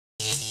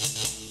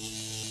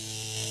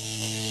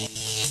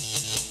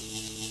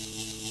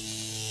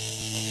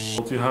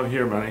do you have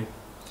here, Manny?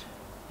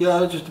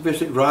 Yeah, just a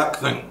basic rack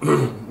thing.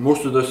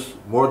 Most of this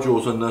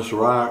modules in this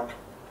rack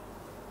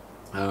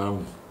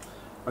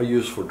are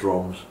used for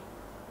drums.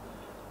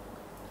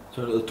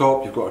 So at the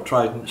top you've got a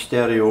Trident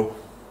stereo,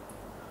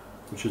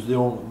 which is the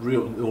only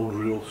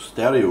real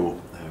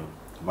stereo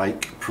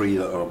mic pre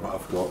that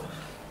I've got,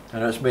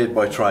 and it's made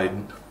by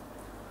Trident,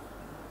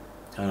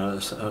 and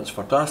it's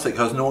fantastic. It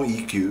has no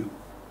EQ.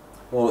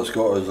 All it's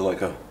got is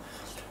like a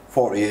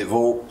 48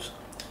 volts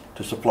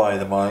to supply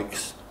the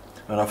mics,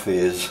 and a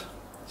phase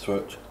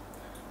switch,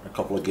 a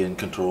couple of gain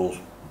controls,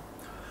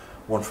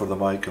 one for the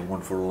mic and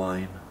one for the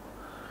line,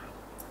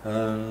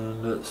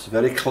 and it's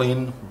very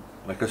clean.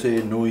 Like I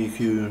say, no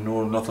EQ,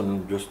 no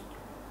nothing, just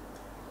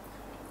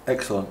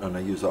excellent, and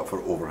I use that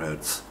for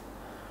overheads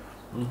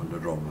on the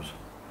drums.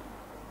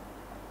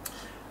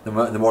 The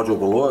module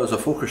below it is a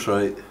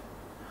Focusrite,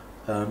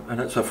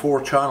 and it's a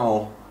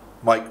 4-channel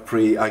mic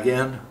pre,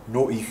 again,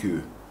 no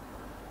EQ.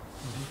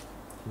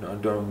 I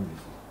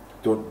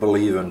don't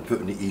believe in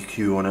putting the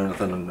EQ on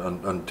anything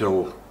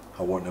until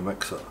I want to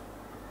mix it.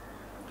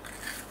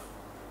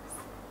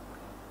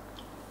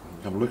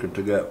 I'm looking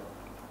to get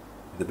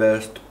the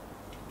best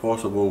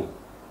possible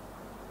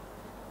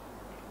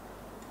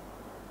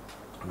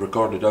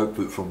recorded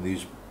output from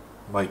these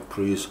mic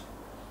pre's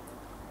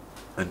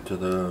into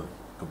the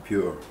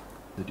computer,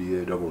 the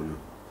DAW.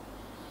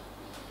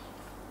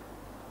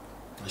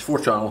 It's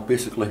 4-channel,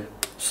 basically,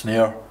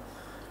 snare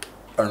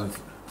and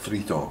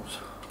 3 toms.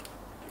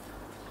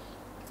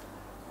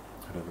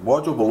 And the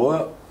module below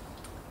it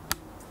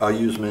I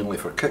use mainly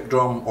for kick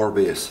drum or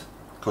bass,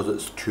 because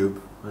it's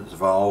tube, it's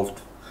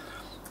valved,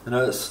 and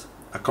it's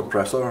a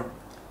compressor,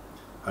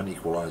 an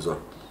equalizer.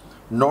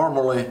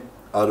 Normally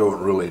I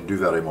don't really do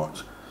very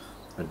much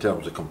in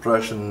terms of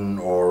compression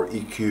or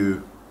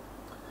EQ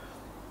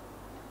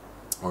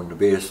on the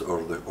bass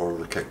or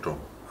the kick drum.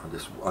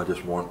 I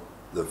just want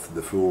the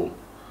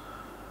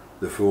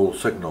full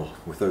signal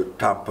without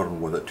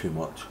tampering with it too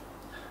much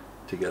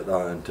to get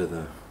that into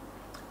the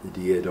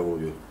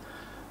DAW.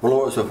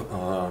 Below it's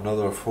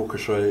another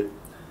Focusrite,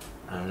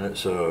 and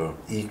it's a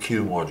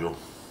EQ module,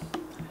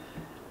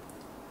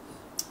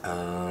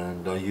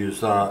 and I use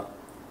that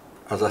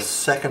as a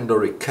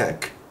secondary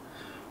kick.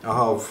 I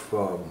have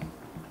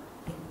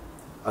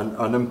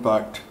an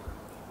impact,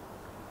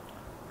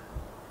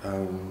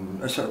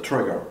 it's a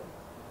trigger,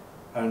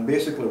 and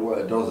basically what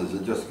it does is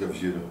it just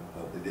gives you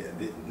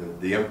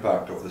the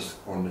impact of this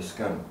on the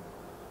skin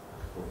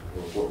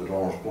of what the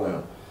drummer's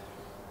playing,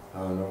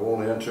 and I'm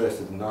only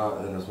interested in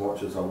that in as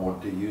much as I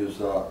want to use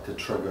that to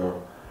trigger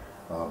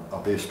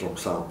a bass drum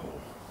sample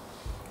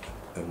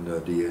in the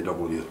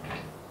DAW.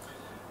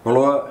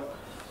 Below it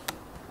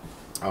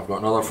I've got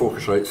another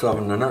Focusrite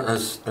 7, and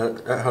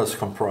it has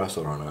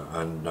compressor on it,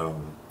 and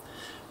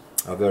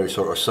a very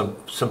sort of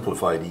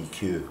simplified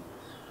EQ,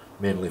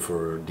 mainly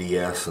for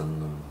DS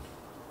and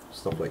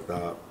stuff like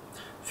that,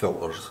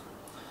 filters.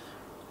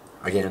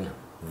 Again,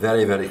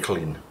 very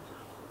clean,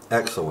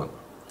 excellent,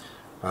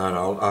 and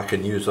I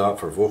can use that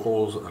for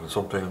vocals and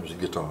sometimes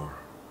guitar.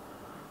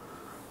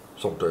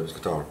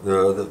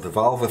 The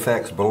valve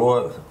effects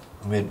below it,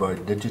 made by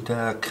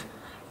Digitech.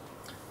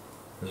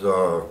 There's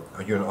a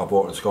unit I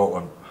bought in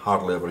Scotland,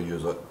 hardly ever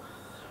use it.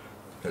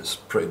 It's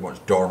pretty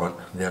much dormant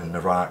there in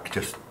the rack,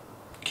 just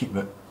keeping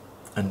it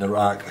in the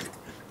rack,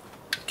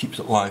 keeps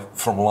it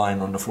from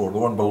lying on the floor. The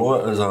one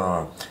below it is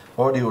a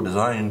Audio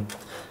Design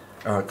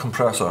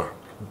compressor.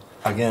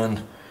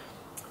 Again,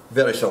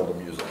 very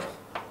seldom use it.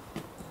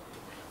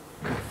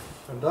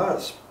 And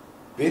that's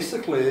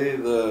basically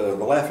the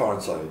left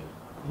hand side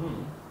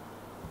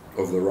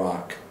of the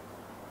rack.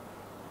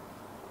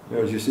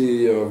 As you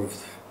see,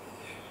 I've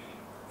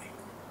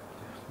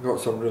got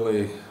some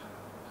really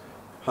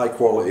high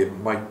quality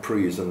mic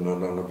pre's, and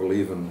I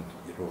believe in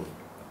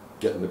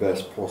getting the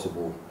best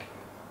possible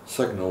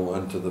signal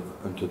into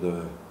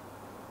the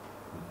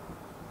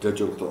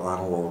digital to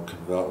analog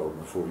converter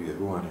before you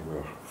go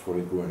anywhere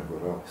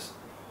else.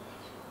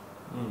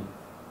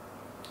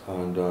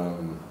 And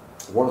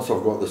once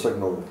I've got the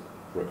signal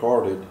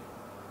recorded,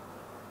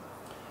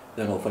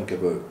 then I'll think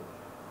about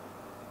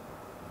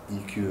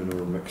EQing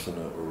or mixing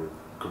it or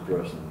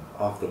compressing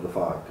after the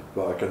fact.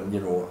 But I can,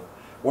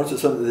 once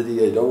it's into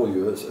the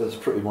DAW, it's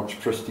pretty much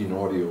pristine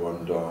audio,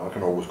 and I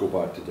can always go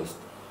back to just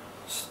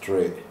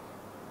straight,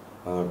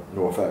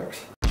 no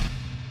effects.